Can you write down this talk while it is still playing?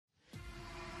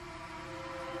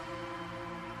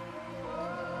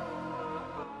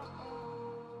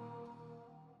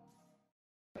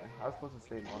was supposed to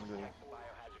say longer.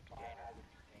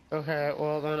 Okay,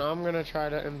 well then I'm gonna try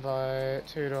to invite.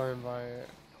 Who do I invite?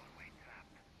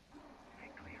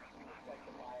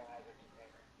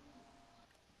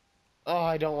 Oh,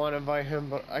 I don't want to invite him,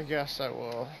 but I guess I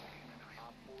will.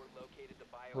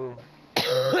 Who?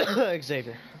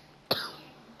 Xavier.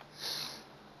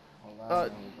 Hold on, I don't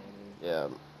know who that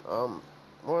is. Yeah.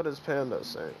 What does Panda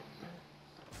say?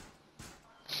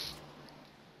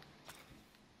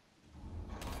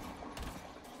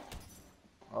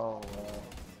 Oh,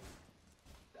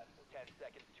 10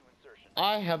 seconds to insertion.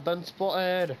 I have been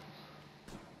spotted.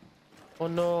 Oh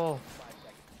no. 5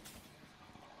 seconds.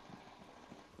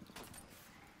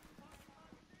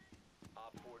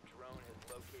 Op 4 drone has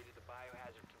located the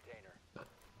biohazard container.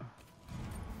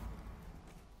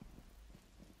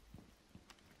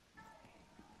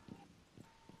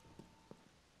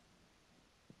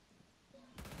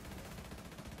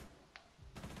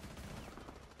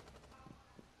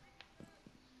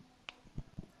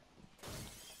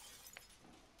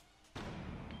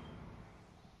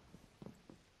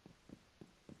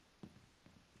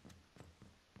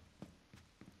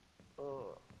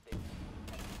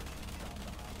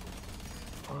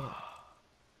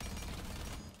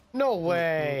 No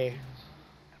way.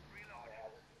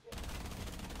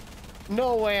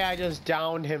 No way I just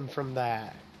downed him from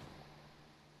that.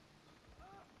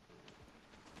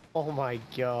 Oh my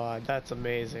god, that's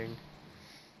amazing.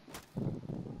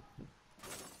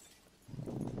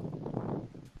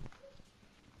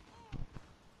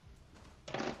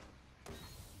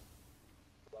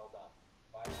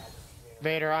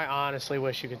 Vader, I honestly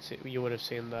wish you would have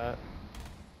seen that.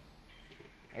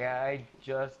 yeah, I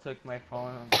just took my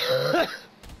phone. I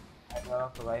got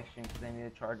off the live stream because I need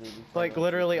to charge it. Like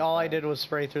literally all I did was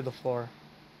spray through the floor.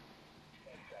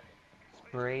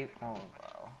 Spray. Oh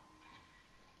wow.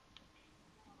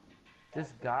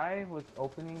 This guy was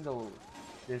opening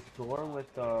this door with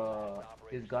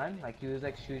his gun, like he was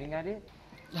like shooting at it.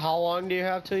 How long do you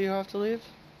have till you have to leave?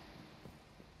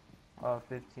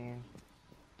 15.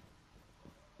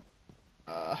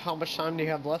 How much time do you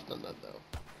have left on that though?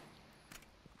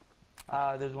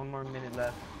 There's 1 more minute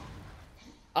left.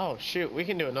 Oh shoot, we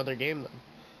can do another game then.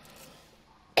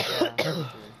 Yeah, sure.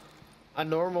 A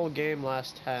normal game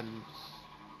lasts 10.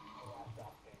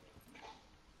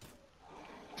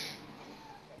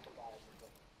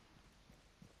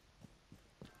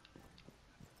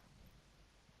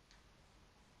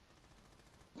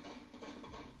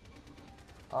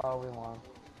 Oh, we won.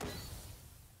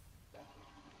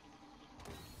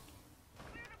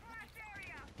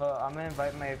 I'm gonna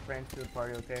invite my friend to the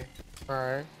party, okay?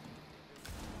 Alright.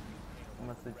 I'm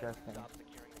gonna suggest him.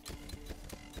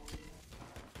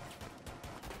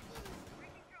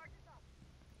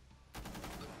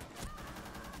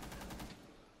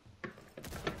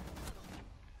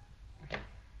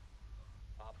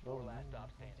 Op 4 last stop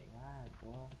standing.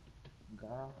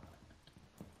 Girl.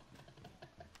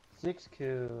 6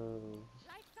 kills.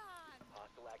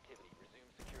 Hostile activity. Resume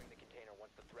securing the container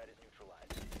once the threat is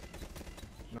neutralized.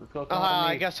 Let's go. Come with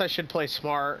I me. guess I should play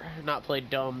smart, not play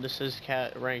dumb. This is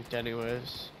cat ranked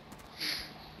anyways.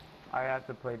 I have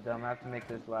to play dumb. I have to make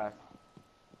this last.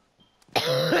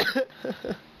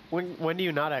 when do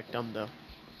you not act dumb though?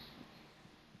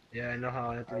 Yeah, I know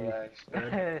how Anthony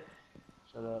is.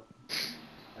 Shut up.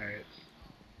 Alright.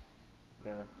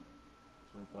 Yeah. That's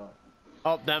what I thought.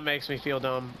 Oh, that makes me feel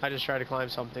dumb. I just tried to climb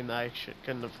something that I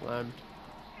couldn't have climbed.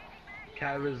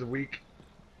 Cav is weak.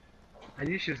 I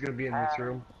knew she was gonna be in this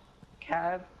room.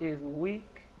 Cav is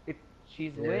weak.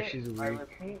 She's Yeah, lit. she's I weak.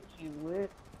 repeat, she's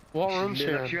lit. What room She she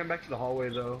in? she went back to the hallway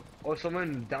though. Oh,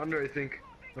 someone down there, I think.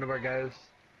 One of our guys.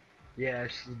 Yeah,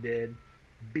 she's dead.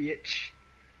 Bitch.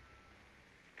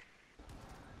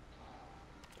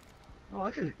 Oh,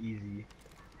 this is easy.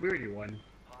 We already won.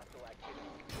 Hostile activity.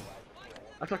 Neutralize the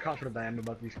threat. That's how confident I am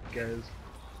about these guys.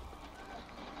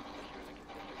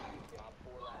 Op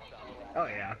 4 last stop standing. Oh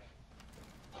yeah.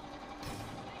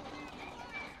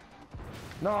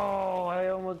 No, I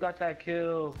almost got that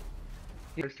kill.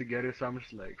 Guys together, so I'm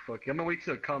just like, fuck it. I'm gonna wait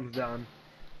till it calms down.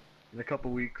 In a couple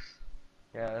weeks.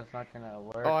 Yeah, that's not gonna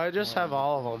work. Oh, I just have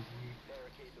all of them.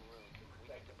 Barricade the room. We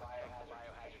need to protect the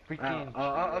biohazard.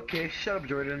 Freaking. Okay, shut up,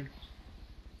 Jordan.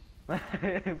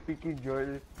 Freaking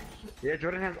Jordan. Yeah,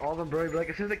 Jordan has all of them, bro. But like,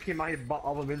 as soon as they came out, he bought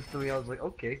all of them instantly. I was like,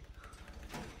 okay.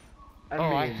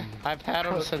 I've had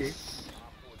them okay. since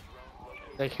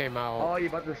they came out. Oh, you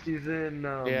bought the season,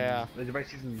 Yeah. The device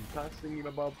season pass thingy,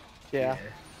 Bob? Yeah.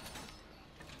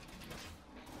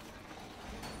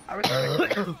 I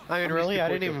respect it. I mean, really, I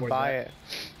didn't even afford buy that. it.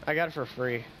 I got it for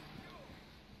free.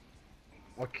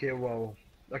 Okay, well,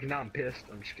 okay, now I'm pissed.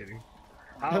 I'm just kidding.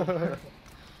 How?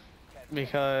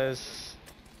 Because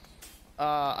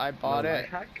I bought No it life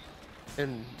hack?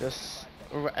 and this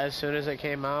as soon as it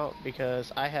came out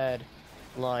because I had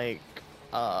like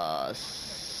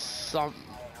some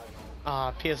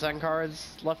PSN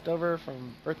cards left over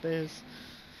from birthdays,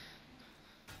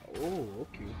 Oh,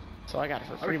 okay. so I got it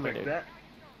for I free, my respect dude. that.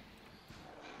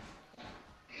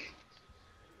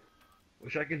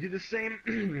 Wish I could do the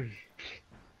same.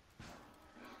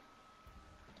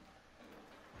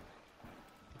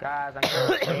 Guys, I'm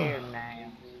kind of scared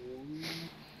now.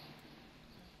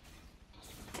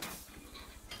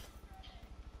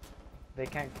 They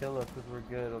can't kill us because we're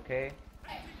good, okay?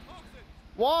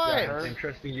 Why? hurt? I'm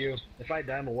trusting you. If I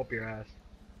die, I'm gonna whoop your ass.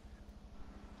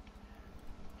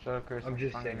 Shut up, Chris. I'm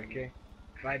just fine. saying, okay?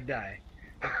 If I die.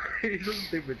 You're so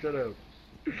stupid, shut up.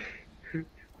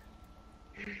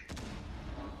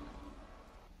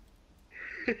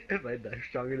 If I die, I'm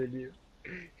stronger than you.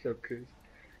 Shut up, Chris.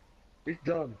 It's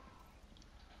dumb.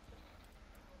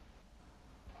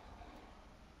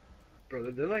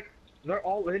 Bro, they're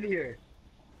all in here.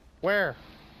 Where?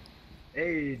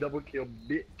 Hey, double kill,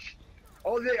 bitch.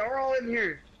 Oh, they are all in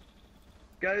here.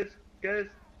 Guys,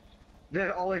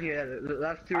 they're all in here. The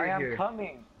last two are I am here.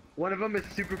 coming. One of them is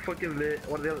super fucking lit.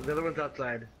 One of the other one's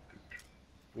outside.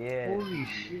 Yeah. Holy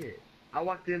shit. I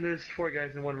walked in, there's 4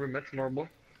 guys in one room. That's normal.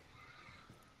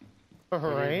 It is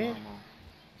Right? normal.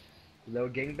 No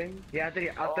gangbang? Yeah, I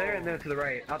think out there and then to the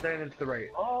right. Out there and then to the right.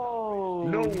 Oh.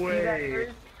 No you see that, way. Chris?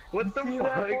 What the See fuck?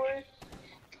 that, boy?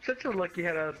 Such a lucky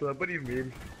head ass up. What do you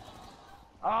mean?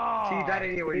 Oh. See, that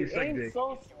anyway, you it suck ain't dick.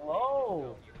 so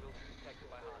slow.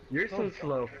 You're so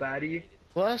slow, fatty.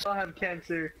 Let's. I'll have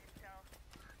cancer.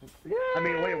 Yeah. I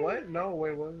mean, wait, what? No,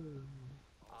 wait, what?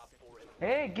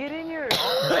 Hey, get in here.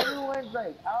 Oh, everyone's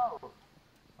like, out.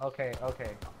 Okay.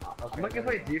 I'm not gonna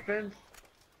play defense.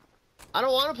 I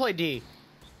don't want to play D.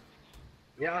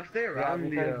 Yeah, I'll stay Yeah, around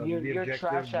because the you're objective.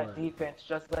 trash at but- defense,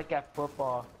 just like at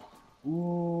football.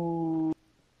 Ooh.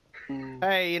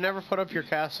 Hey, you never put up your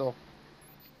castle.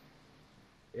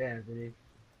 Yeah, Anthony.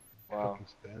 Wow. Fucking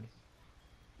spad.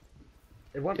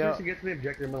 If one Yeah. person gets me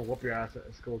objective, I'm gonna whoop your ass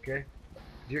at school, okay?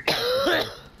 It's your castle.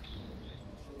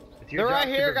 It's your They're job right to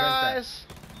here, prevent that. guys.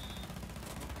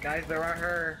 Guys, they're right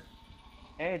here.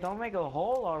 Hey, don't make a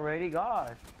hole already,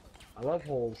 gosh. I love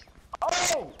holes.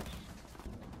 Oh!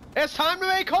 It's time to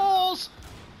make holes.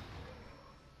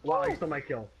 Wow, I stole my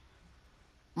kill.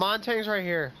 Montaigne's right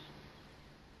here.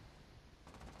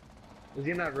 Was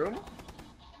he in that room?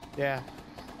 Yeah.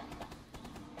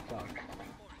 Fuck.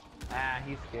 Ah,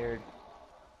 he's scared.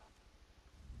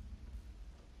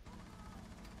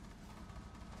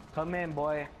 Come in,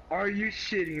 boy. Are you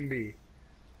shitting me?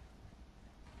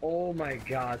 Oh my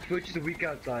god, Switch is weak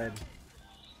outside.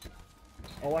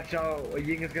 Oh, watch out,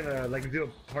 Ying is gonna like do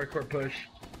a hardcore push.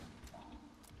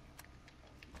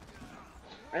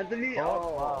 Anthony,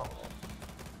 Oh, wow.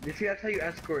 You see, that's how you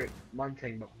escort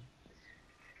Montaigne.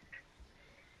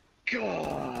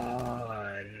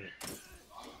 God.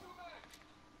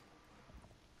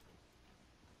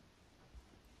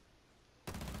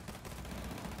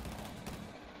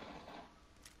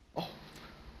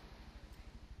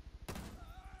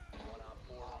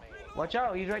 Watch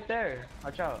out, he's right there.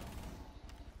 Watch out.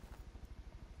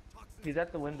 He's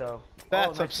at the window.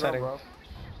 That's nice throw, upsetting.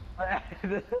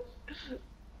 bro.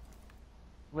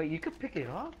 Wait, you could pick it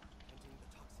up?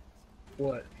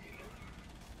 What?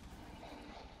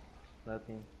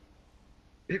 Nothing.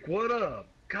 Pick what up?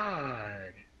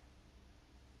 God.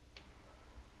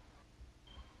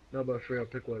 No, but for real,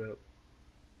 pick what up?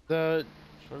 The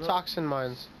Shut up. toxin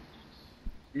mines.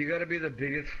 You gotta be the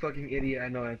biggest fucking idiot I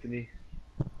know, Anthony.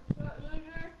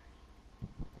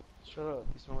 Shut up,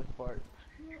 you smell like fart.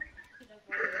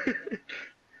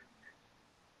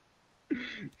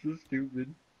 So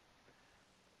stupid.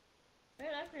 Why are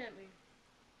you laughing at me?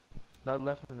 Not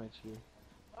laughing at you.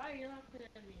 Why are you laughing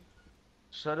at me?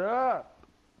 Shut up!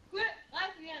 Quit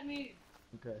laughing at me!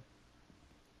 Okay.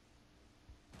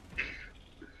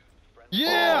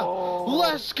 Yeah! Oh.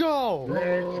 Let's go!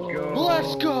 Let's go.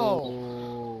 Let's go!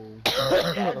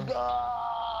 Let's go!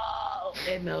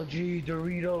 MLG,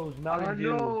 Doritos, Oh Mountain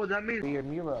Dew. no, that means Your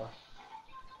Mira.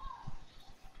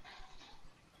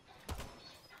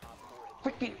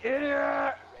 Freaking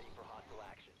idiot!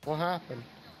 What happened?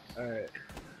 alright.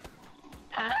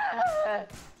 Ah!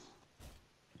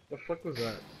 The fuck was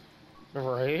that?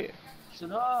 Right?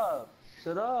 Shut up!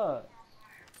 Shut up!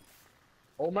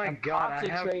 Oh my I'm god, I have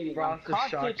concentrating. Frost I'm the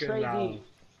shotgun now. concentrating.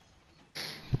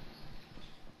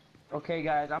 Okay,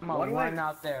 guys, I'm Why gonna do I- run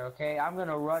out there. Okay, I'm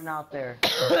gonna run out there.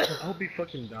 I hope he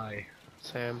fucking die.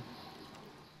 Sam.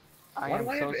 I Why am do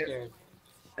I so have it- scared.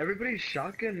 Everybody's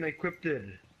shotgun equipped.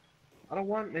 I don't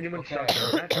want anyone's Okay.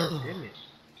 shotgun. God damn it.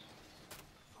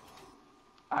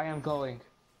 I am going.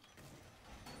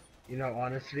 You know,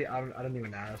 honestly, I don't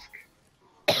even ask.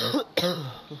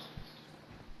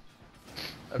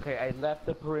 Okay, I left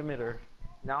the perimeter.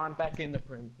 Now I'm back in the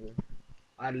perimeter.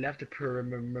 I left the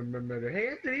perimeter. Hey,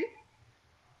 Anthony.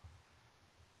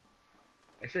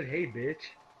 I said, hey, bitch.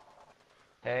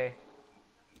 Hey.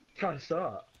 What's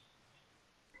up?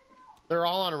 They're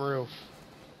all on a roof.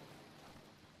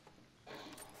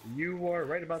 You are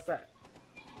right about that.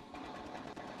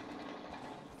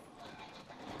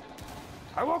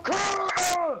 I will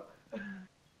come!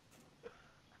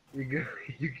 You good?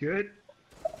 You good?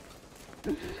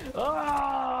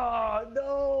 Oh,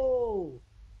 no!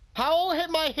 How hit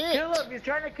my hit? Kill him! He's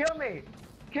trying to kill me!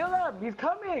 Kill him! He's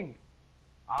coming! He's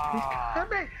Ah.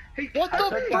 coming! Hey, What I the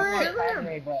took out my frick?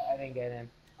 anime, but I didn't get him.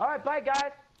 Alright, bye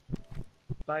guys!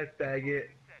 Bye, faggot.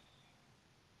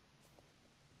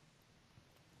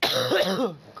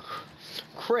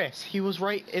 Chris, he was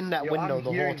right in that Yo, window I'm the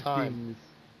whole hearing time.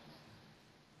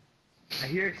 things. I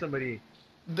hear somebody.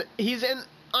 He's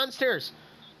on stairs.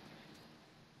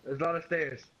 There's a lot of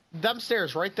stairs. Them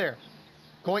stairs right there.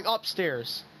 Going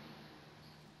upstairs.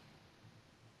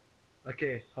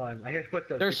 Okay, hold on. I hear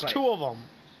footsteps. There's Be quiet. two of them.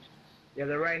 Yeah,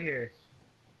 they're right here.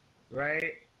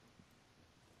 Right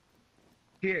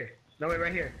here. No, wait,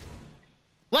 right here.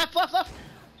 Left, left, left.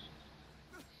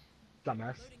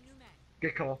 Dumbass.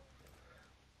 Good call.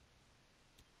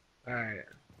 Alright.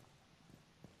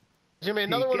 There's gonna be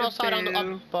another one outside on the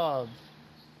Peekaboo. above.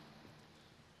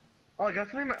 Oh, I got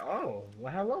something in my. Oh,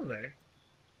 well, hello there.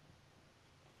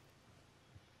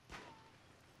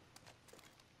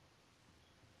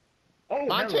 Oh,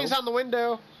 Monte's hello. on the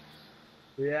window.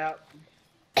 Yeah.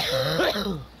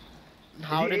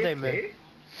 How did they miss? miss?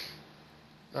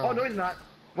 Oh, no, he's not.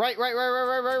 Right, right, right, right,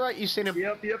 right, right, right. You seen him.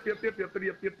 Yep.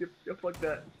 Fuck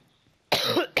that.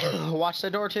 Watch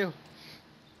the door too.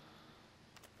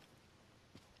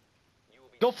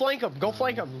 Go flank him. Go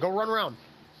flank him. Go run around.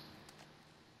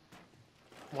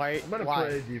 Why? I'm gonna Why?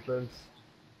 play defense.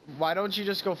 Why don't you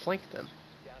just go flank them?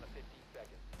 Down to 15 seconds.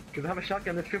 Because I have a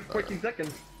shotgun that's 14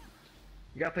 seconds.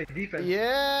 You gotta play defense.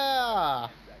 Yeah.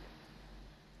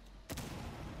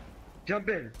 Jump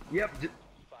in. Yep. 5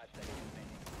 seconds remaining.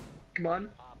 Come on.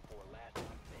 Op 4 last one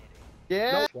standing.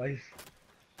 Yeah. No. Twice.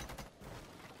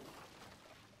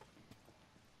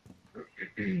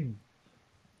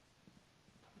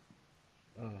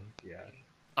 Oh, yeah.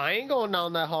 I ain't going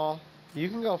down that hall. You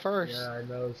can go first. Yeah, I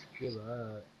know. Screw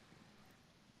that.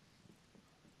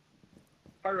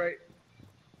 Alright.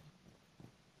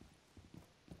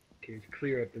 Okay, it's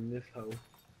clear up in this hole.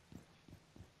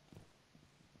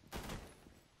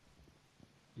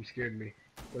 You scared me.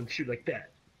 Don't shoot like that.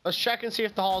 Let's check and see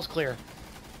if the hall is clear.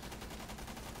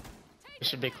 It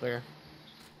should be clear.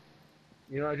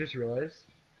 You know, I just realized.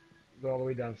 Go all the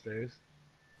way downstairs.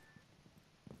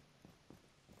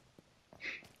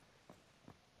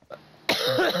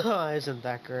 Isn't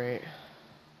that great?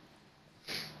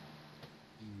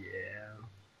 Yeah.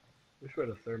 Wish we had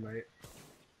a thermite.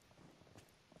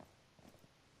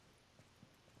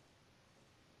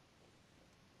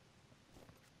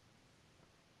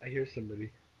 I hear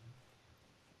somebody.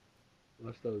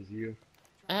 Unless that was you.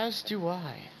 As do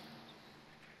I.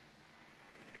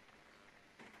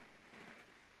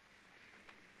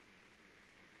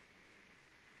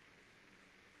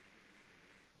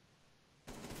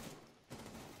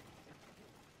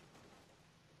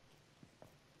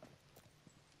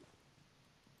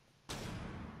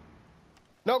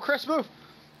 No, Chris, move.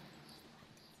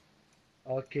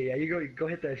 Okay, yeah, you go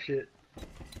hit that shit.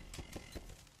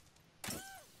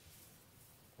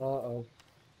 Uh-oh.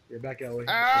 You're back that way.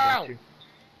 I Ow! got you.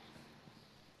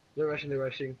 They're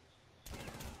rushing.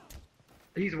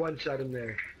 He's one shot in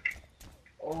there.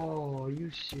 Oh, you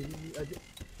shitty.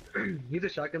 He's a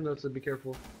shotgun though, so be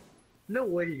careful. No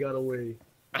way he got away.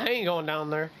 I ain't going down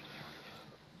there.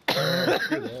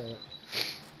 Screw that.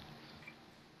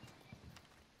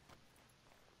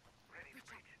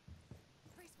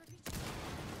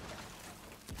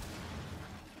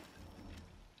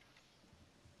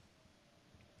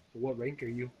 What rank are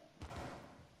you?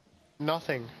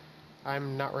 Nothing.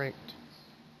 I'm not ranked.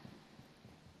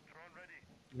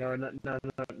 No,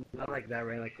 not like that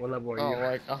rank. Like, what level are Oh, you?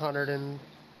 like 100 and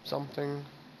something.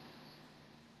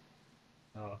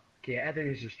 Oh, okay,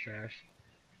 Anthony's just trash.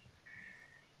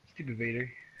 Stupid Vader.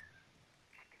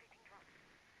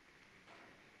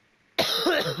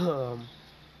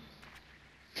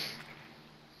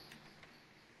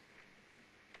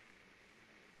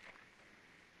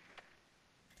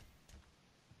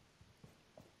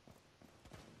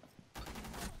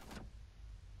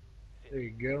 There you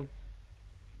go.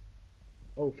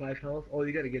 Oh, 5 health? Oh,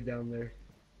 you gotta get down there.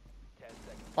 10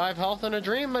 seconds. 5 health and a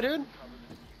dream, my dude. Cover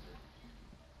the diffuser.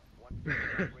 One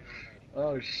operator remaining.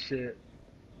 Oh shit.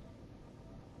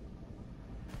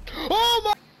 Oh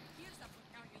my!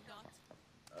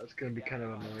 That's gonna be kind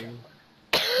of annoying.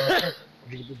 Did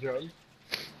you get the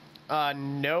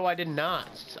drone? No, I did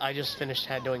not. I just finished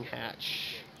doing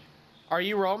hatch. Are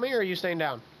you roaming or are you staying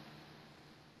down?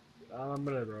 I'm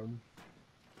gonna roam.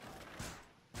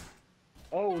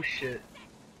 Oh shit.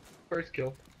 First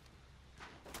kill.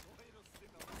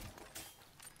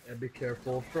 Yeah, be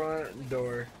careful. Front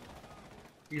door.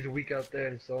 He's weak out there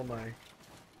and so am I.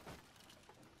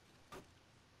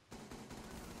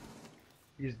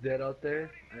 He's dead out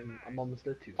there and I'm almost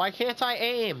dead too. Why can't I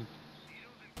aim?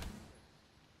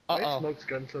 Why is Uh-oh. Smoke's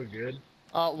gun so good?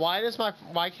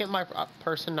 Why can't my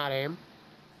person not aim?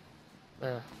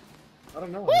 There. I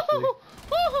don't know honestly.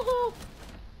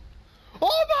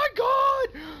 Oh my god!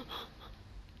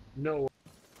 No.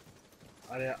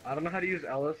 I don't know how to use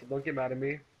Alice, so don't get mad at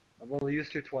me. I've only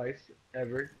used her twice,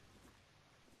 ever.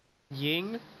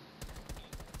 Ying?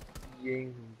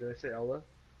 Ying, did I say Ella?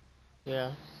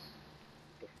 Yeah.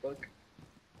 The fuck?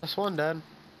 That's one dead.